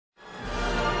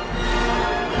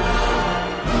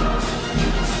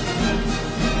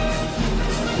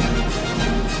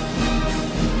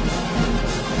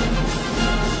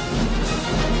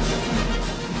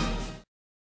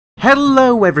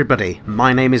Hello everybody,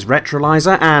 my name is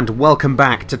Retroliser and welcome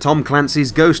back to Tom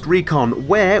Clancy's Ghost Recon,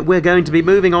 where we're going to be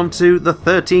moving on to the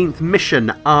 13th mission,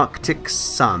 Arctic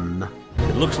Sun.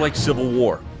 It looks like civil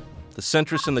war. The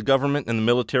centrists in the government and the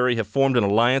military have formed an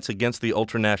alliance against the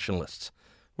ultranationalists.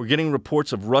 We're getting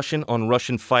reports of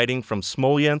Russian-on-Russian fighting from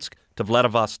Smolensk to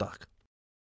Vladivostok.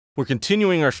 We're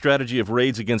continuing our strategy of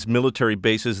raids against military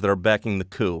bases that are backing the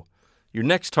coup. Your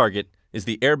next target is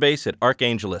the airbase at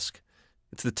Arkhangelsk.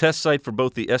 It's the test site for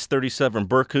both the S-37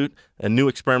 Berkut, a new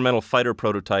experimental fighter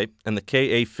prototype, and the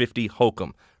Ka-50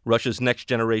 Hokum, Russia's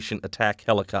next-generation attack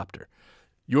helicopter.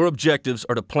 Your objectives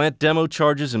are to plant demo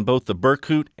charges in both the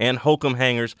Berkut and Hokum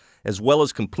hangars, as well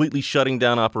as completely shutting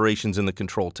down operations in the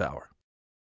control tower.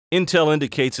 Intel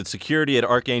indicates that security at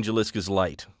Arkhangelsk is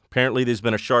light. Apparently there's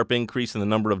been a sharp increase in the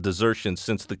number of desertions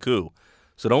since the coup,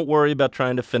 so don't worry about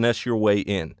trying to finesse your way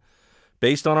in.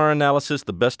 Based on our analysis,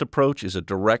 the best approach is a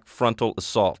direct frontal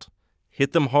assault.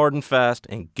 Hit them hard and fast,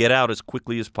 and get out as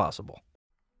quickly as possible.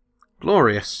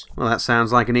 Glorious. Well, that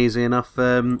sounds like an easy enough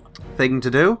thing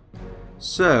to do.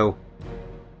 So,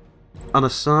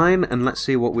 unassign, and let's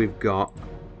see what we've got.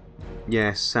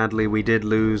 Yes, sadly we did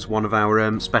lose one of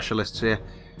our specialists here.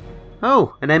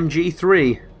 Oh, an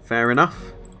MG3. Fair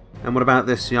enough. And what about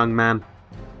this young man?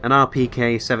 An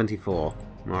RPK-74.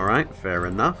 Alright, fair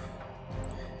enough.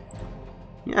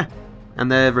 Yeah,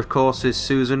 and there of course is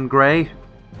Susan Gray.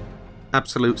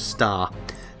 Absolute star.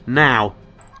 Now,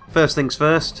 first things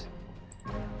first,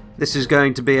 this is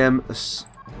going to be a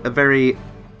very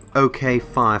okay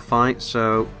firefight,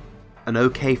 so an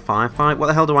okay firefight? What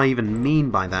the hell do I even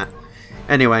mean by that?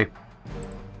 Anyway,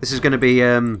 this is going to be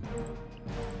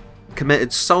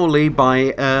committed solely by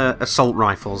assault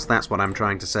rifles, that's what I'm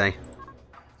trying to say.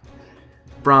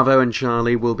 Bravo and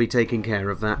Charlie will be taking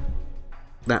care of that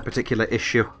particular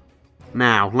issue.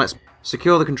 Now, let's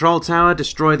secure the control tower,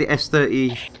 destroy the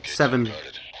S-37...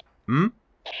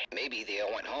 Maybe they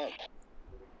all went home.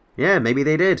 Yeah, maybe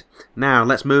they did. Now,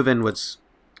 let's move inwards.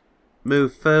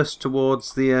 Move first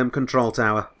towards the control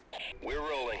tower. We're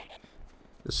rolling.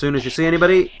 As soon as you see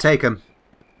anybody, take them.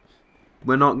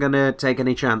 We're not going to take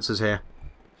any chances here.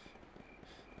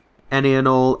 Any and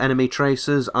all enemy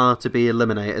tracers are to be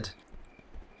eliminated.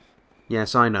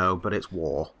 Yes, I know, but it's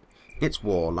war. It's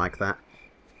war like that.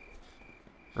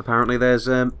 Apparently there's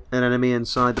an enemy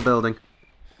inside the building.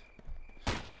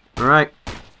 Alright.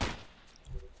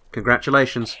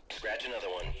 Congratulations. Scratch another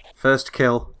one. First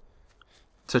kill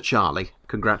to Charlie.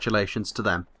 Congratulations to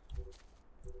them.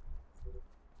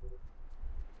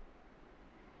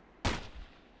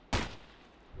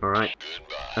 Alright.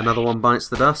 Another one bites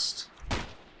the dust.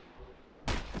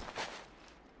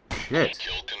 Shit.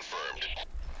 Kill confirmed.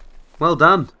 Well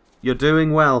done. You're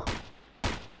doing well.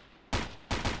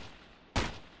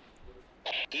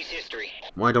 He's history.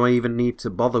 Why do I even need to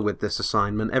bother with this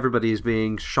assignment? Everybody is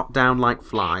being shot down like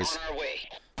flies. On our way.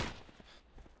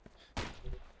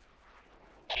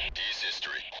 He's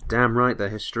history. Damn right they're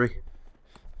history.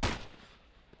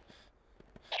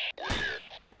 We're here.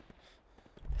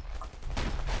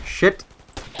 Shit.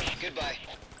 Goodbye.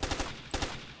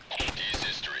 He's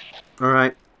history.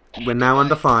 Alright. We're now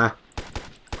under fire.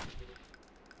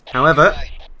 However,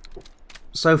 Goodbye.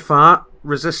 so far,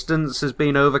 resistance has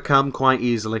been overcome quite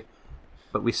easily.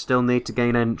 But we still need to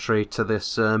gain entry to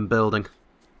this building.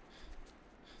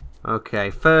 Okay,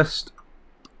 first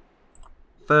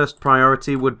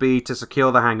priority would be to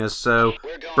secure the hangars. So,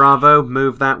 Bravo,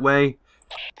 move that way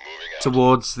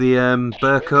towards the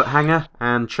Berkut hangar,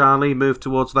 and Charlie, move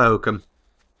towards the Hokum.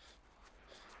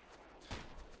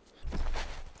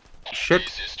 Shit.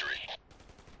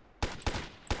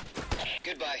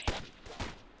 Goodbye.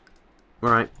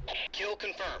 Alright. Kill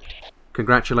confirmed.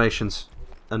 Congratulations.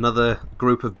 Another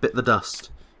group have bit the dust.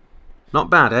 Not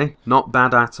bad, eh? Not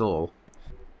bad at all.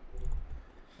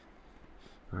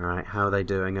 Alright, how are they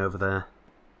doing over there?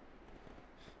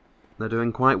 They're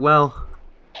doing quite well.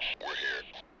 We're here.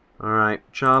 Alright,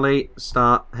 Charlie,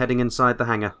 start heading inside the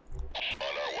hangar. On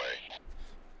our way.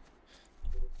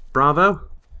 Bravo.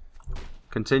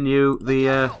 Continue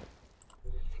the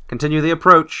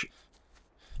approach.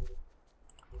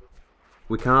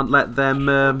 We can't let them Pin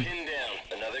down.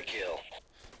 Another kill.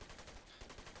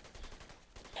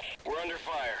 We're under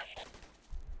fire.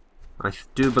 I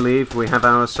do believe we have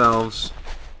ourselves...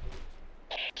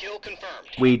 Kill confirmed.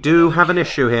 We do have an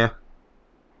issue here.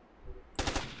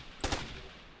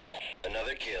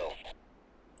 Another kill.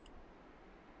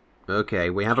 Okay,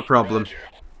 we have a problem. Roger.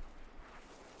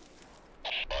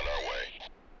 On our way.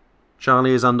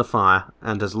 Charlie is under fire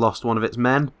and has lost one of its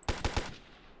men.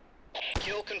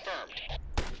 Kill confirmed.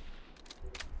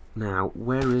 Now,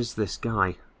 where is this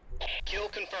guy? Kill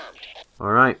confirmed.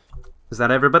 Alright. Is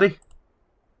that everybody?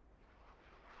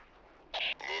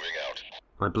 Moving out.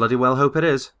 I bloody well hope it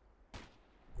is.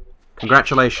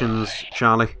 Congratulations,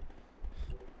 Charlie.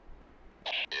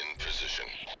 In position.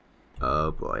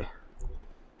 Oh boy.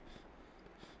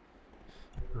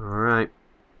 Alright.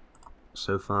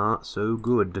 So far, so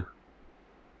good.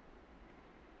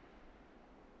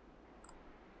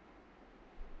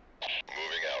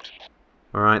 Moving out.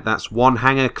 Alright, that's one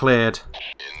hangar cleared.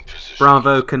 In position.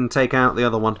 Bravo can take out the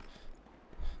other one.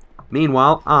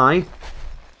 Meanwhile,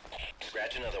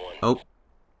 Scratch another one. Oh.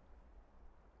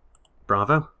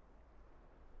 Bravo.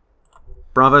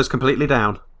 Bravo's completely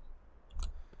down.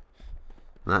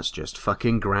 That's just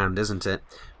fucking grand, isn't it?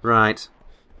 Right.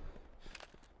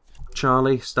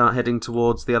 Charlie, start heading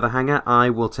towards the other hangar. I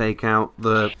will take out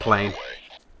the plane. Away.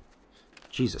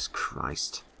 Jesus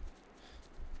Christ.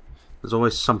 There's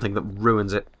always something that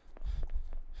ruins it.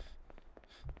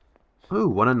 Ooh,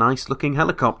 what a nice looking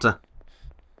helicopter.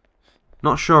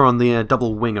 Not sure on the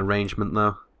double wing arrangement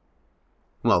though.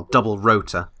 Well, double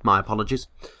rotor. My apologies.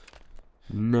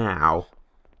 Now,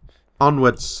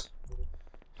 onwards.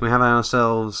 We have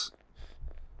ourselves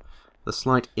the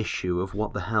slight issue of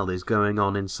what the hell is going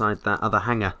on inside that other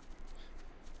hangar.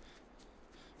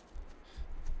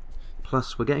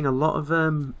 Plus, we're getting a lot of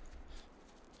I'm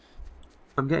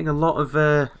getting a lot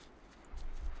of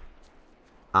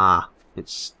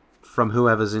it's from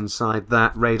whoever's inside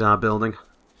that radar building.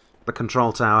 The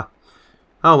control tower.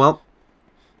 Oh well.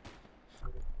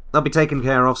 They'll be taken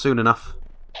care of soon enough.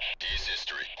 He's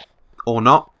history. Or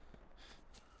not.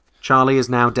 Charlie is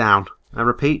now down. I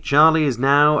repeat, Charlie is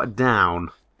now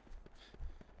down.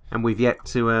 And we've yet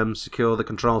to secure the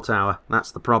control tower.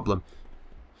 That's the problem.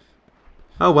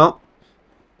 Oh well.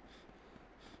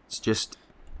 It's just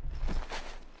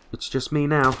me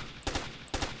now.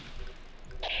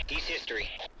 He's history.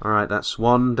 Alright, that's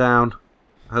one down.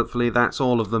 Hopefully that's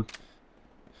all of them.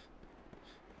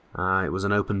 It was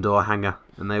an open door hangar,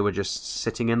 and they were just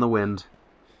sitting in the wind.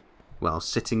 Well,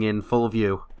 sitting in full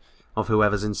view of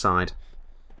whoever's inside.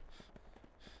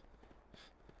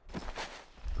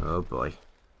 Oh boy.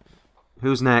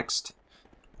 Who's next?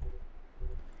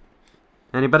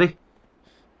 Anybody?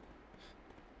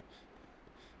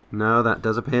 No, that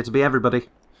does appear to be everybody.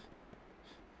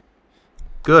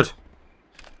 Good.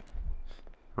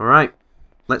 Alright.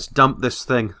 Let's dump this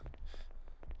thing.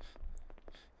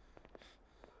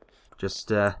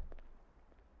 Just, Alright,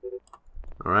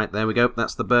 there we go.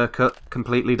 That's the burr cut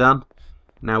completely done.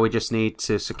 Now we just need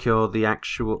to secure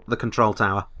the control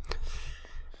tower.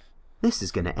 This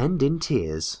is going to end in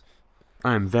tears.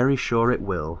 I'm very sure it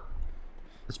will.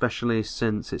 Especially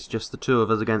since it's just the two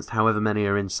of us against however many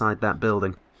are inside that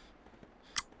building.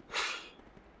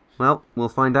 Well, we'll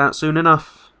find out soon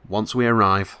enough, once we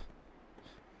arrive.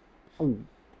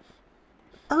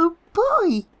 Oh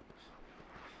boy!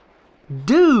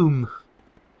 Doom!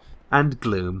 And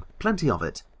gloom. Plenty of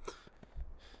it.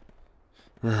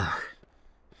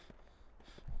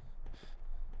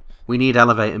 We need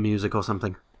elevator music or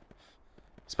something.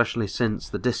 Especially since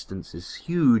the distance is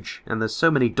huge and there's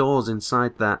so many doors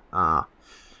inside that...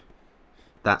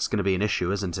 that's going to be an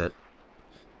issue, isn't it?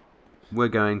 We're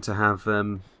going to have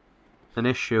an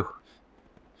issue.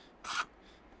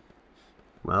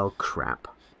 Well, crap.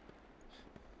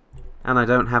 And I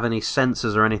don't have any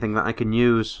sensors or anything that I can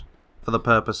use for the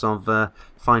purpose of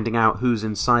finding out who's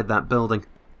inside that building.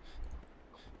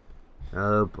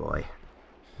 Oh boy.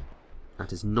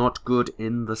 That is not good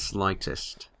in the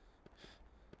slightest.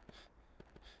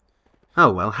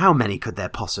 Oh well, how many could there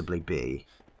possibly be?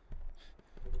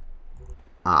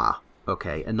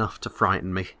 Okay, enough to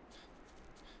frighten me.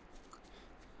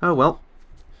 Oh well.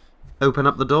 Open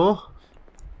up the door.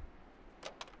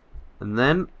 And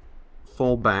then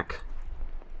fall back.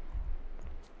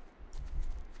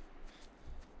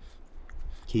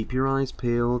 Keep your eyes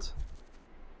peeled.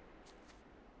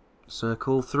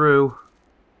 Circle through.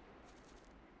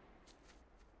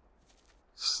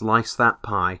 Slice that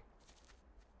pie.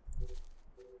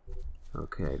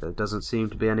 Okay, there doesn't seem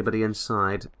to be anybody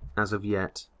inside as of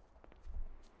yet.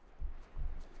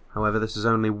 However, this is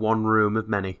only one room of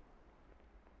many.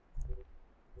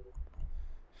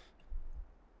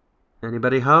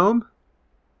 Anybody home?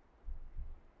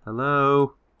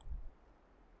 Hello?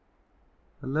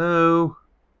 Hello?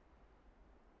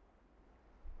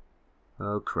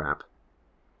 Oh crap.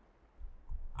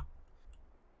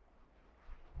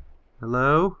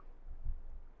 Hello?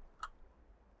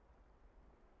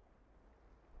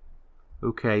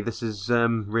 Okay, this is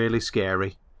really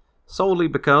scary. Solely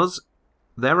because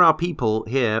there are people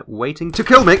here waiting to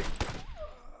kill me!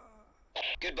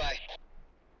 Goodbye.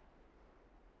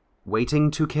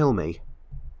 Waiting to kill me.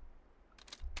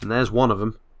 And there's one of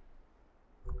them.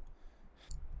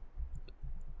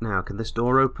 Now, can this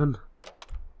door open?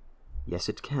 Yes,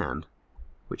 it can.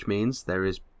 Which means there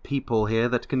is people here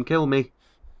that can kill me.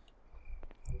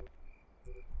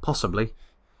 Possibly.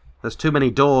 There's too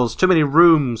many doors, too many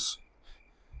rooms.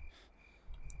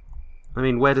 I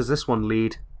mean, where does this one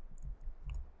lead?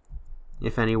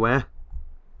 If anywhere.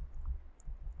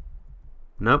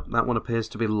 Nope, that one appears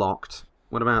to be locked.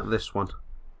 What about this one?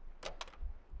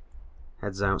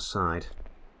 Heads outside.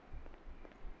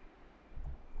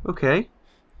 Okay.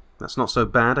 That's not so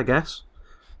bad, I guess.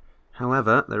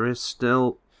 However, there is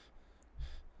still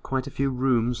quite a few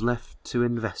rooms left to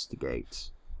investigate.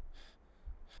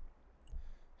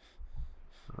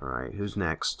 Alright, who's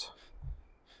next?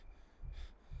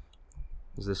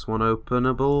 Is this one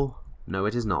openable? No,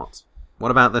 it is not.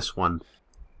 What about this one?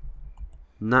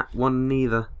 That one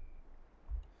neither.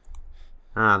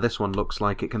 Ah, this one looks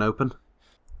like it can open.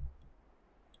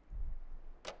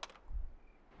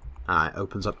 Ah, it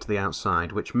opens up to the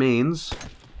outside, which means...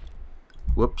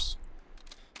 Whoops.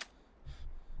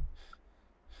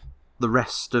 The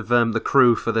rest of the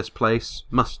crew for this place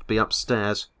must be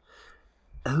upstairs.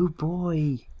 Oh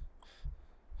boy.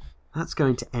 That's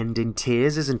going to end in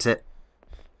tears, isn't it?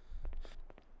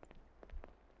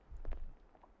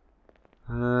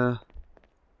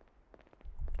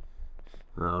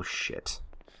 Oh shit.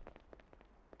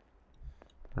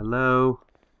 Hello?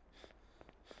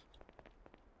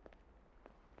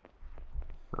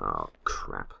 Oh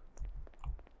crap.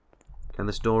 Can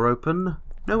this door open?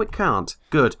 No, it can't.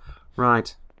 Good.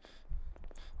 Right.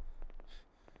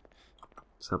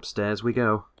 So upstairs we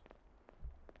go.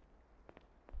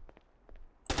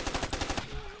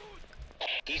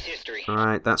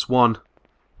 Alright, that's one.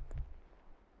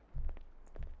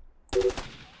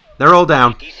 They're all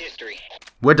down.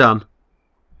 We're done.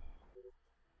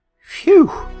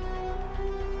 Phew.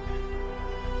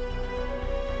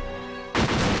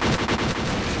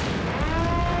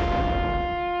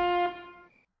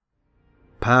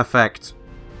 Perfect.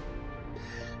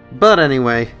 But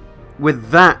anyway,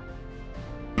 with that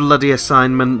bloody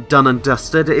assignment done and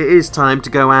dusted, it is time to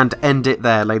go and end it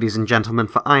there, ladies and gentlemen,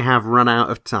 for I have run out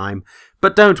of time.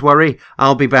 But don't worry,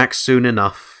 I'll be back soon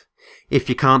enough. If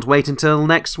you can't wait until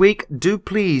next week, do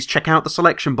please check out the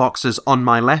selection boxes on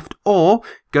my left, or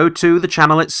go to the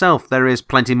channel itself. There is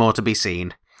plenty more to be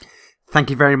seen. Thank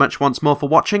you very much once more for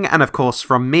watching, and of course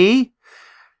from me,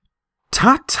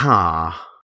 ta-ta!